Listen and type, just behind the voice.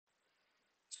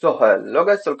So hello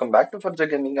guys, welcome back to Furjack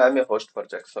Gaming. I'm your host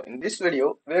Furjack. So in this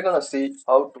video, we're gonna see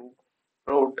how to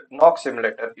root Nox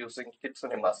simulator using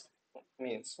kitsune mask,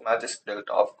 means Magisk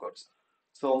Delta, of course.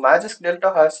 So Magisk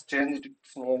Delta has changed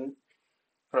its name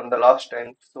from the last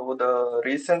time. So the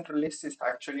recent release is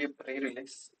actually a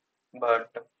pre-release,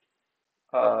 but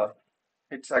uh,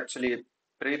 it's actually a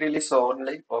pre-release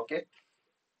only. Okay,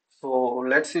 so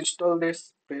let's install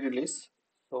this pre-release.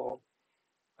 So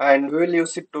and we will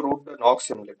use it to root the Nox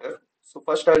simulator. So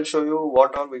first I'll show you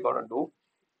what are we gonna do,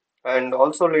 and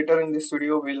also later in this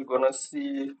video we're gonna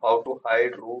see how to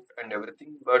hide root and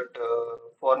everything. But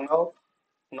for now,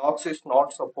 Nox is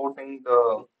not supporting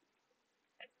the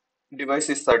device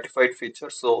is certified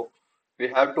feature, so we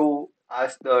have to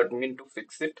ask the admin to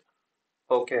fix it.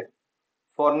 Okay.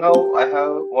 For now, I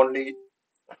have only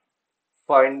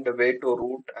find the way to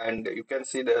root, and you can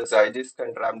see the Zydisk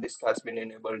and RAM disk has been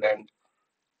enabled, and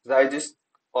Zydisk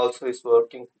also is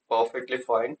working perfectly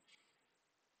fine.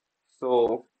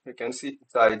 So you can see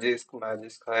Zydisk,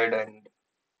 Magisk Hide,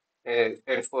 and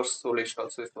Enforce list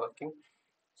also is working.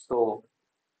 So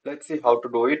let's see how to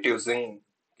do it using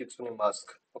Kitsune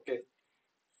Mask. Okay.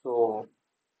 So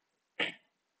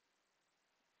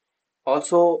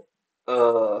also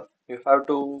you have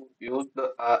to use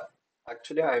the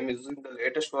actually I'm using the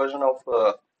latest version of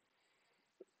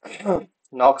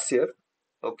Nox here.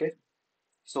 Okay.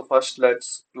 So first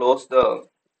let's close the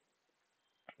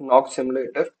Nox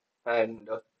simulator and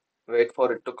wait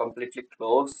for it to completely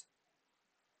close.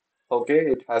 Okay,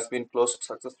 it has been closed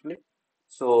successfully.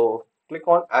 So click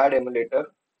on add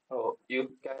emulator.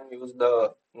 You can use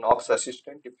the Nox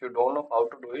assistant. If you don't know how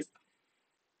to do it,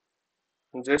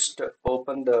 just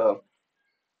open the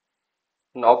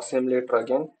Nox simulator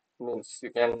again. Means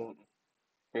you can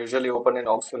usually open a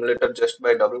Nox simulator just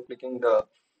by double clicking the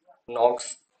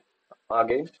Nox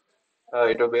again.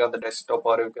 It will be on the desktop,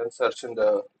 or you can search in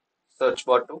the search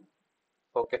bar too.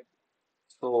 Okay,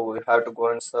 so you have to go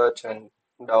and search and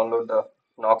download the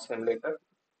Nox simulator.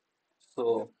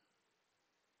 So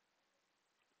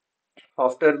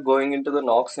after going into the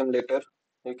Nox simulator,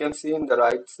 you can see in the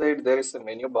right side there is a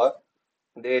menu bar.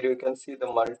 There you can see the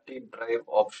multi-drive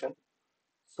option.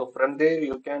 So from there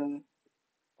you can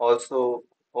also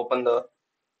open the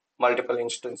multiple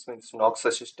instance means Nox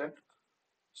Assistant.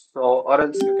 So or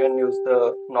else you can use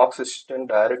the Nox Assistant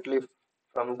directly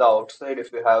from the outside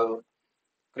if you have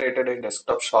created a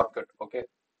desktop shortcut. Okay,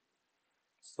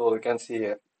 so you can see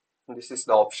here this is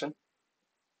the option.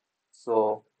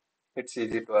 So it's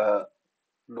easy to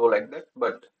do like that,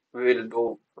 but we will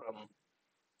do from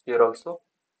here also.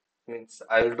 Means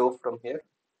I'll do from here.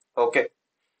 Okay,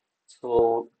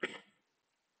 so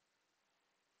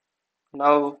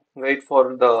now wait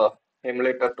for the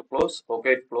emulator to close.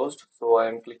 Okay, it closed. So I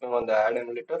am clicking on the add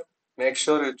emulator. Make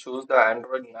sure you choose the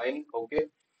Android 9. Okay,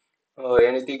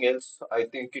 anything else, I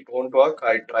think it won't work.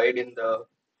 I tried in the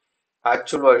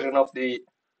actual version of the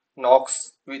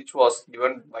Nox, which was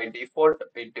given by default.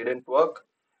 It didn't work.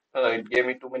 It gave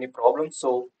me too many problems.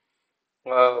 So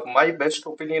my best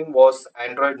opinion was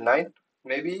Android 9.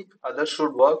 Maybe others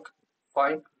should work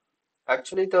fine.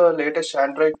 Actually, the latest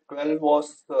Android 12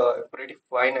 was pretty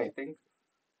fine, I think.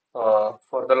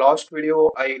 For the last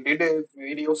video, I did a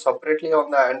video separately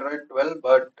on the Android 12,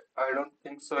 but I don't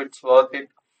think so it's worth it.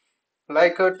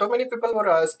 Like, too many people were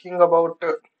asking about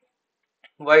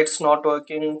why it's not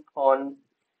working on,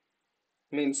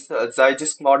 means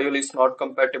Zygisk module is not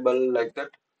compatible like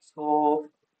that. So,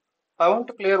 I want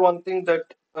to clear one thing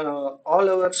that all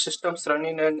our systems run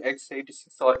in an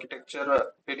x86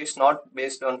 architecture. It is not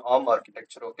based on ARM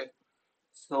architecture, okay?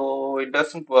 So, it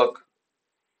doesn't work.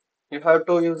 You have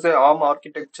to use a ARM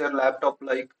architecture laptop.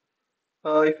 Like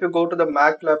if you go to the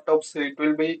Mac laptops, it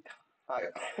will be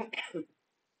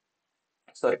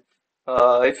sorry.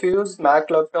 If you use Mac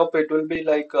laptop, it will be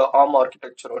like ARM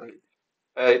architecture only.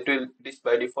 It is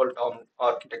by default ARM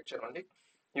architecture only.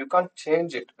 You can't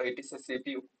change it. It is a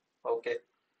CPU. Okay,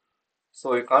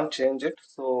 so you can't change it.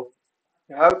 So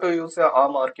you have to use a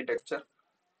ARM architecture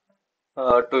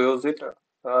to use it.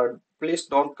 Uh, Please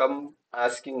don't come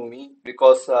asking me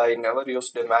because I never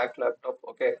used a Mac laptop.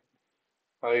 Okay,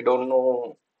 I don't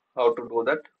know how to do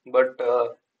that, but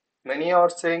many are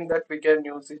saying that we can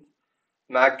use it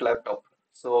Mac laptop.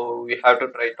 So we have to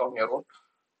try it on your own.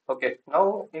 Okay,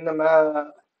 now in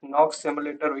the Nox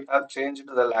simulator, we have changed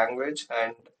the language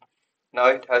and now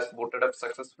it has booted up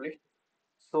successfully.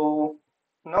 So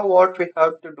now what we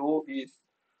have to do is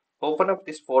open up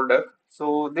this folder.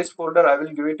 So this folder, I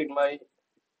will give it in my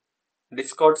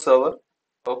Discord server.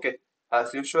 Okay,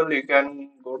 as usual, you can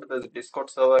go to the Discord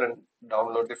server and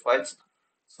download the files.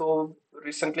 So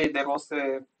recently there was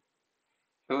a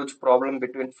huge problem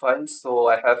between files, so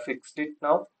I have fixed it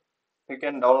now. You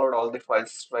can download all the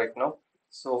files right now.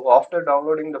 So after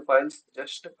downloading the files,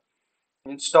 just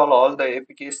install all the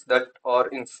APKs that are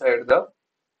inside the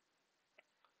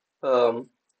um,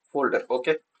 folder.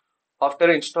 Okay.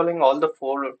 After installing all the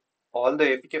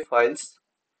APK files,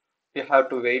 you have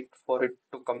to wait for it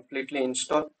to completely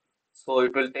install. So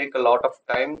it will take a lot of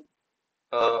time.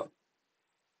 Uh,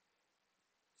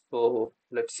 so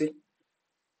let's see.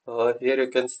 Here you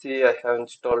can see I have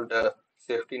installed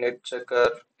safety net checker,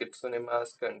 kitsune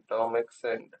mask, and Tomx,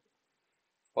 and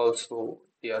also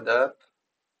the other app.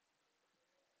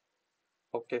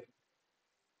 Okay.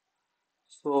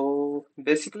 So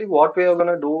basically, what we are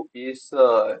gonna do is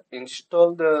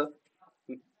install the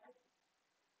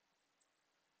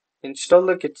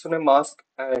kitsune mask,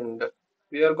 and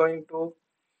we are going to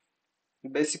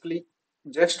basically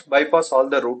just bypass all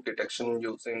the root detection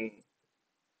using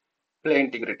play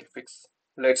integrity fix.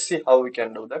 Let's see how we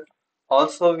can do that.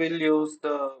 Also, we'll use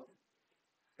the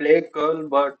play curl,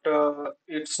 but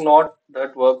it's not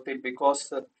that worth it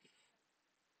because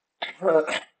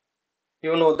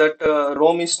you know that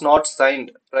Rome is not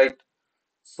signed, right?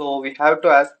 So we have to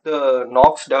ask the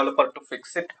Knox developer to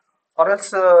fix it. Or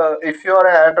else, if you are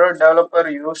an Android developer,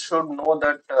 you should know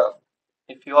that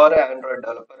if you are an Android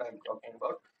developer, I'm talking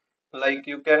about, like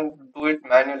you can do it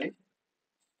manually.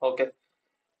 Okay.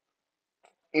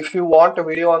 If you want a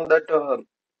video on that,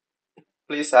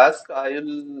 please ask.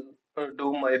 I'll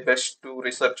do my best to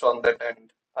research on that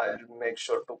and I'll make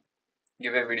sure to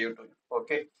give a video to you.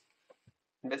 Okay.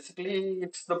 Basically,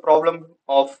 it's the problem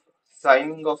of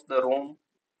signing of the ROM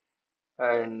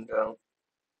and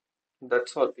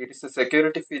that's all. It is a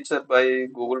security feature by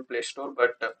Google Play Store,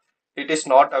 but it is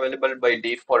not available by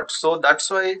default. So that's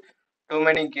why too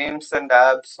many games and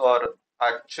apps are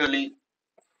actually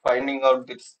finding out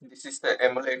this is the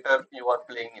emulator you are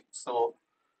playing it. So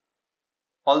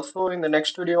also in the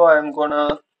next video, I am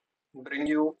gonna bring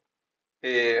you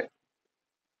a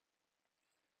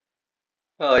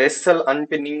SL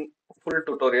unpinning full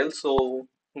tutorial. So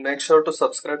make sure to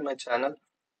subscribe my channel.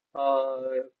 Uh,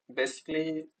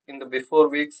 Basically, in the before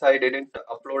weeks, I didn't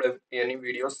upload any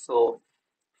videos. So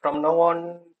from now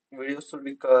on, videos will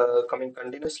be coming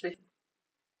continuously.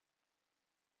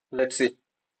 Let's see.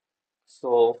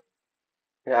 So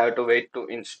you have to wait to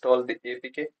install the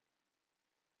APK.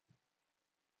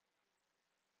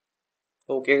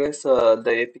 Okay, guys,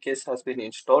 the APKs has been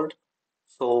installed.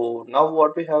 So now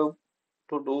what we have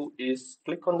to do is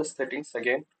click on the settings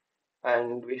again,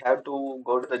 and we have to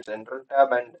go to the general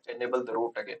tab and enable the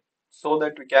root again, so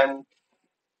that we can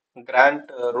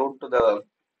grant root to the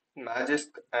magisk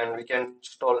and we can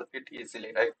install it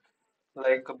easily, right?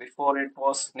 Like before it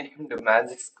was named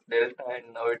Magisk Delta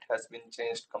and now it has been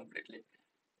changed completely.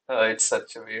 It's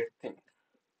such a weird thing.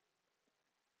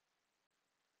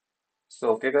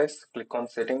 So okay guys, click on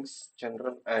settings,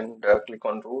 general and click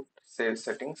on root, save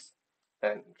settings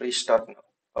and restart now.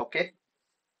 Okay,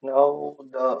 now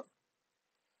the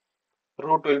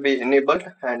root will be enabled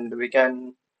and we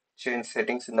can change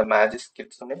settings in the Magisk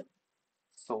Kitsune.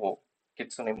 So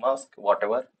Kitsune mask,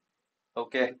 whatever.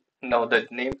 Okay, now the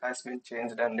name has been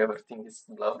changed and everything is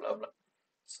blah blah blah.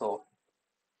 So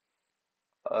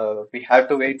we have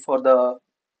to wait for the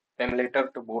emulator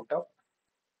to boot up.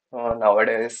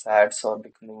 Nowadays, ads are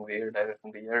becoming weirder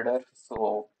and weirder,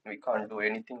 so we can't do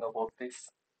anything about this.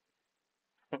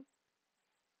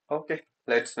 Okay,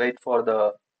 let's wait for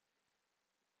the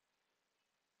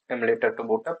emulator to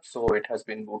boot up. So it has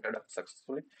been booted up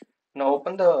successfully. Now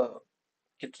open the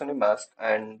Kitsune mask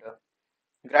and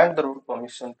grant the root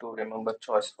permission to remember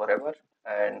choice forever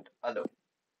and allow.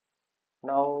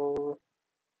 Now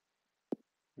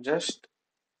just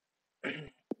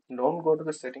don't go to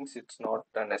the settings, it's not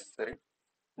necessary.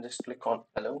 Just click on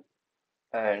allow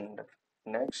and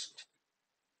next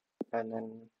and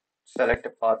then select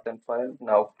a path and file.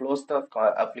 Now close the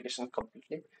application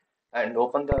completely and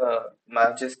open the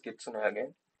Magisk Kitsune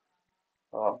again.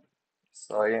 Uh,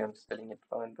 Sorry, I'm spelling it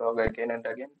wrong again and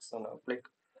again. So now click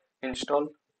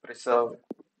install, preserve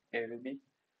AVB,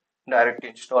 direct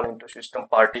install into system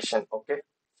partition. Okay.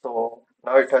 So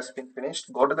now it has been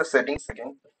finished. Go to the settings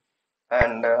again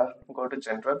and go to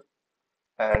general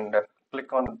and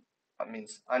click on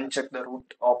means uncheck the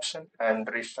root option and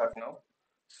restart now.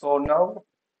 So now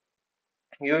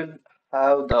you will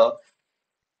have the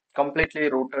completely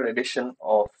rooted edition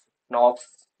of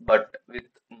Knox but with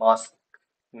mask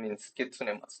means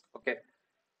kitsune mask. Okay,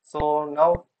 so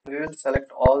now we will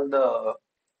select all the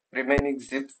remaining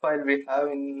zip file we have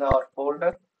in our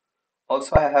folder.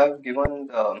 Also, I have given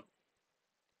the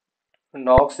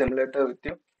Knox emulator with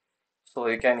you, so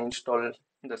you can install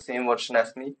the same version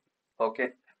as me. Okay,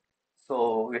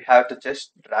 so we have to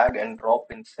just drag and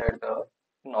drop inside the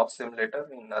Knox simulator.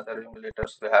 In other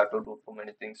emulators, we have to do too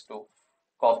many things to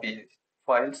copy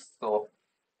files. So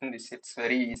in this, it's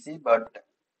very easy, but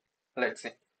let's see.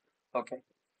 Okay,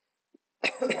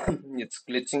 it's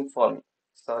glitching for me.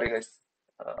 Sorry, guys.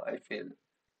 I feel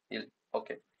ill.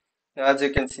 Okay. As you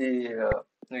can see,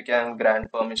 we can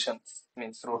grant permissions,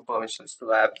 means root permissions to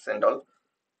apps and all.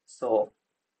 So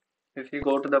if you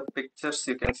go to the pictures,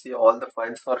 you can see all the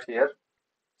files are here.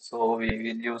 So we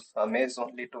will use Amaze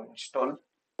only to install,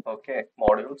 okay,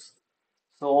 modules.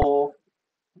 So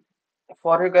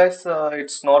for you guys,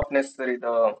 it's not necessary.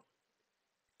 The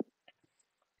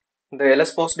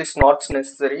ls post is not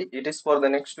necessary. It is for the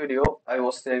next video. I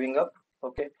was saving up.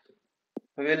 Okay,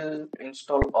 we will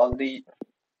install all the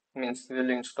means we will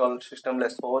install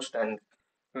systemless host and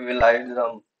we will hide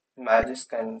the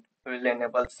magisk and we will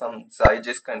enable some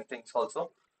zygisk and things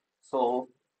also. So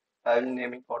I will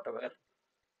name it whatever.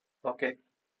 Okay,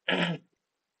 I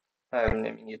am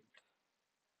naming it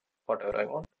whatever I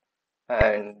want.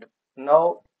 And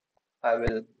now I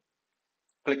will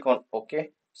click on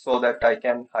OK so that I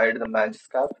can hide the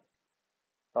magisk app.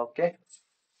 Okay,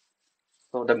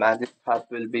 so the magisk app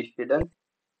will be hidden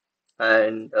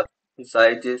and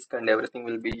Zygisk and everything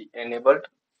will be enabled.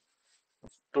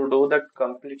 To do that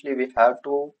completely, we have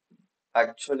to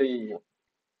actually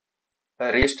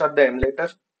restart the emulator.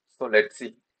 So let's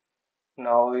see.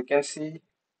 Now we can see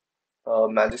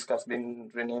magisk has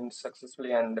been renamed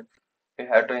successfully and we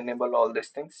have to enable all these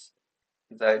things,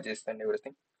 Zygisk and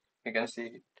everything. You can see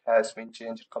it has been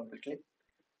changed completely.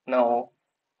 Now,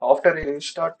 after a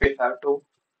restart, we have to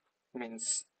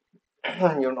means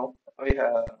you know we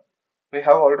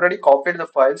have already copied the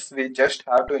files. We just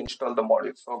have to install the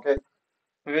modules. Okay,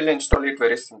 we will install it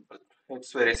very simple.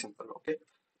 It's very simple. Okay,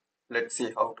 let's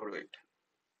see how to do it.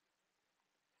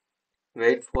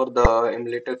 Wait for the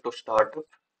emulator to start up.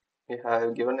 We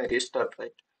have given a restart,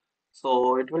 right?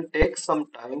 So it will take some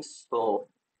time. So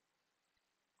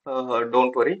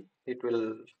don't worry, it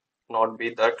will not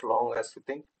be that long as you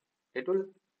think. It will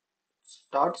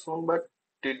start soon, but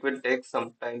it will take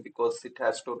some time because it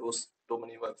has to do too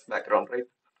many works background, right?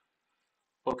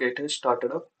 Okay, it has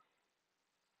started up.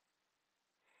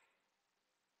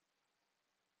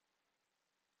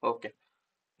 Okay,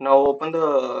 now open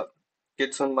the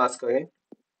kitsune mask again.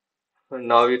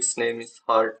 Now its name is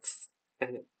Hearts.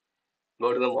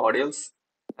 Go to the modules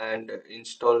and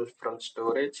install from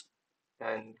storage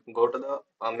and go to the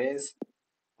Amaze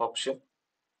option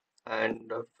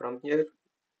and from here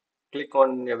click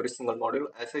on every single module.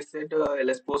 As I said,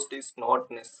 ls post is not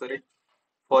necessary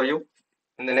for you.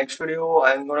 In the next video,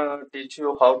 I'm gonna teach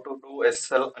you how to do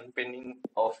SL unpinning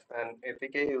of an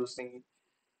APK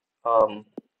um,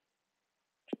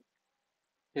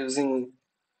 using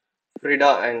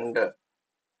Frida and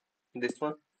this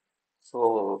one.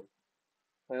 So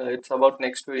it's about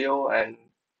next video, and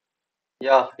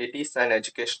yeah, it is an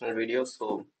educational video.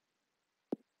 So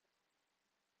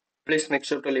please make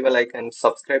sure to leave a like and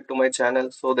subscribe to my channel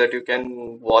so that you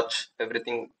can watch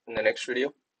everything in the next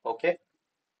video. Okay.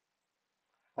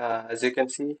 As you can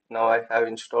see, now I have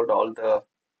installed all the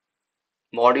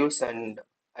modules and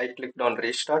I clicked on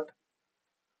restart.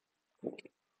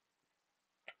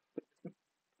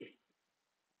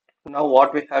 Now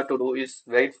what we have to do is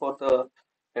wait for the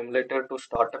emulator to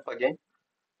start up again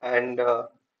and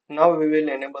now we will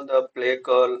enable the play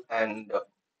curl and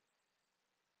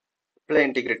play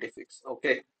integrity fix.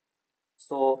 Okay,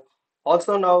 so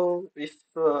also now if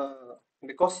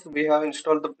because we have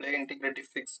installed the play integrity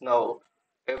fix, now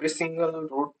every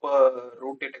single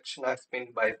root detection has been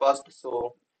bypassed.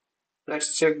 So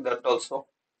let's check that also.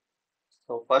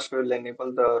 So first we will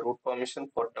enable the root permission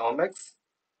for Tomex.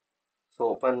 So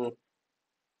open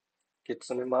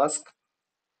kitsune mask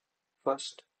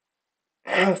first.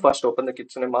 First open the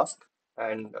kitsune mask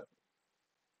and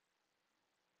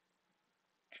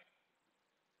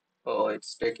oh,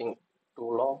 it's taking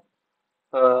too long.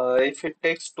 If it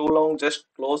takes too long, just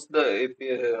close the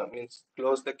API, means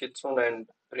close the kitsune and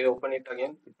reopen it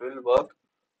again. It will work.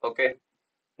 Okay,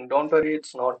 don't worry,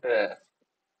 it's not a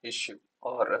issue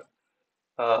or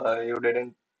you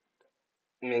didn't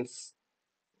means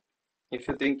if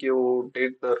you think you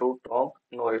did the root wrong,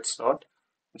 no, it's not.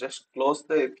 Just close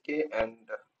the APK and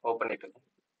open it again.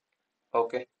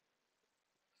 Okay,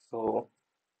 so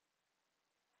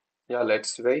yeah,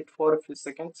 let's wait for a few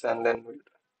seconds and then we'll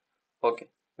okay,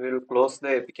 we'll close the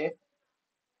APK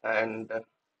and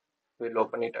we'll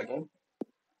open it again.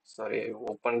 Sorry, I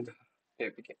opened the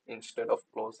APK instead of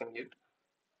closing it.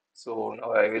 So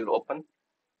now I will open.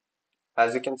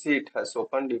 As you can see, it has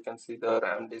opened. You can see the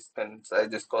RAM disk and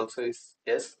disk also is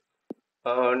yes.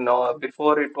 No,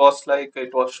 before it was like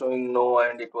it was showing no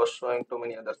and it was showing too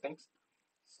many other things.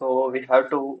 So we have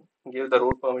to give the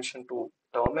root permission to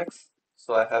termx.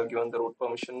 So I have given the root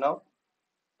permission now.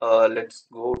 Let's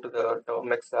go to the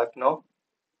termx app now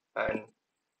and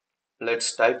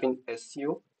let's type in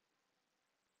su.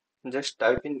 Just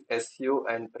type in su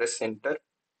and press enter.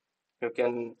 You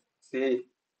can see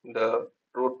the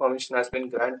root permission has been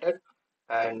granted,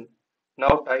 and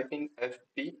now type in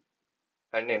fp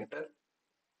and enter.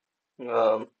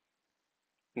 Um,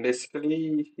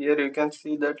 Basically, here you can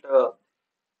see that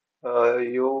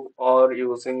you are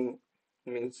using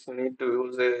means you need to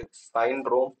use a signed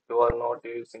ROM. You are not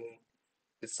using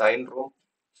the signed ROM.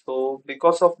 So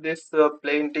because of this,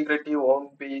 play integrity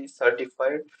won't be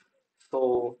certified.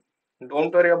 So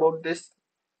don't worry about this.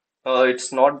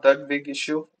 It's not that big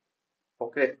issue.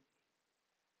 Okay.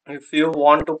 If you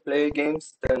want to play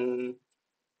games, then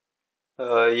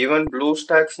even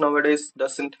BlueStacks nowadays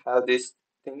doesn't have these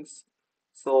things.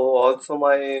 So also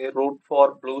my route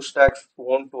for BlueStacks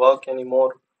won't work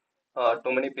anymore.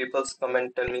 Too many people come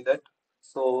and tell me that.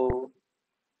 So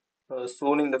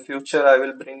soon in the future I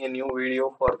will bring a new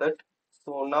video for that.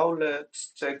 So now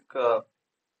let's check uh,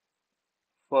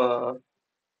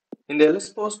 in the LS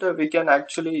post we can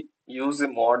actually use a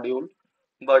module,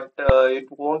 but it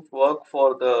won't work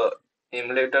for the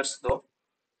emulators though.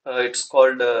 It's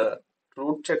called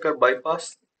root checker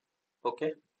bypass.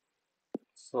 Okay,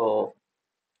 so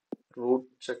root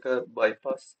checker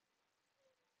bypass.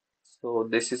 So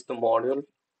this is the module.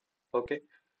 Okay,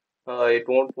 it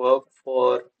won't work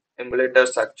for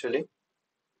emulators actually,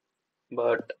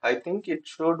 but I think it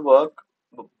should work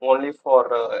only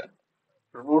for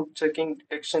root checking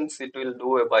detections. It will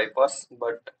do a bypass,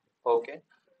 but okay.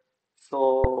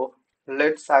 So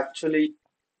let's actually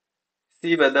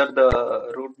see whether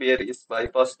the root beer is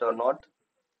bypassed or not.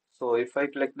 So if I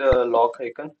click the lock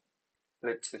icon,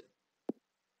 let's see.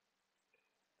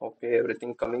 Okay,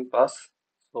 everything coming past.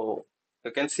 So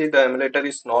you can see the emulator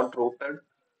is not rooted.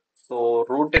 So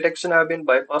root detection have been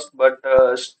bypassed, but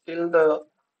still the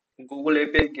Google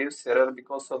API gives error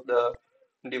because of the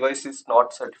device is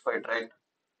not certified, right?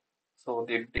 So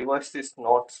the device is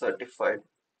not certified.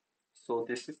 So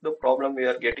this is the problem we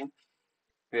are getting,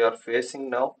 we are facing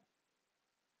now.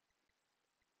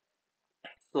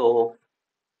 So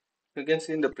you can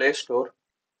see in the Play Store,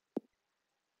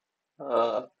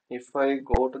 if I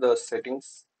go to the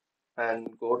settings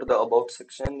and go to the about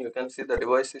section, you can see the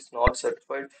device is not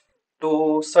certified.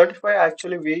 To certify,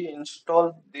 actually, we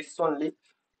install this only,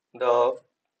 the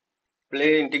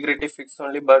play integrity fix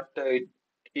only, but it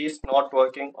is not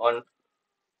working on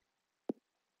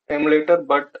emulator,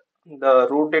 but the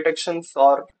root detections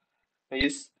are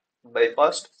is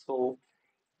bypassed. So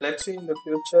let's see in the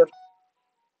future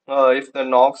if the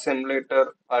Nox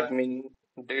emulator admin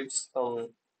did some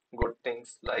good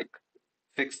things like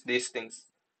fix these things.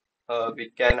 We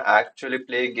can actually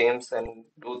play games and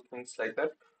do things like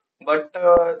that. But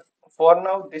for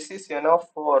now, this is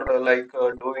enough for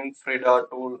doing Frida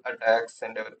tool attacks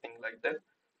and everything like that.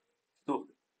 So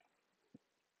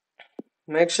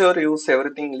make sure you use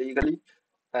everything legally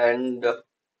and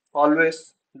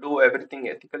always do everything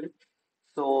ethically.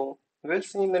 So we'll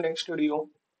see in the next video.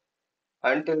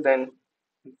 Until then,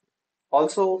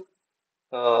 also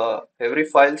every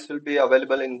files will be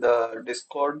available in the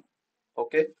Discord.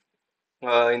 Okay.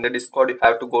 In the Discord, you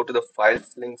have to go to the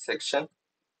files link section.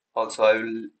 Also, I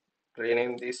will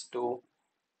rename this to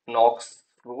Nox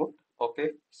root,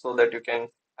 okay, so that you can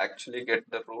actually get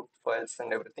the root files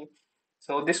and everything.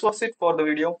 So this was it for the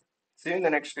video. See you in the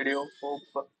next video.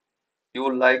 Hope you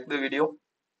will like the video.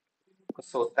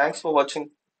 So thanks for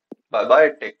watching. Bye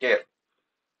bye. Take care.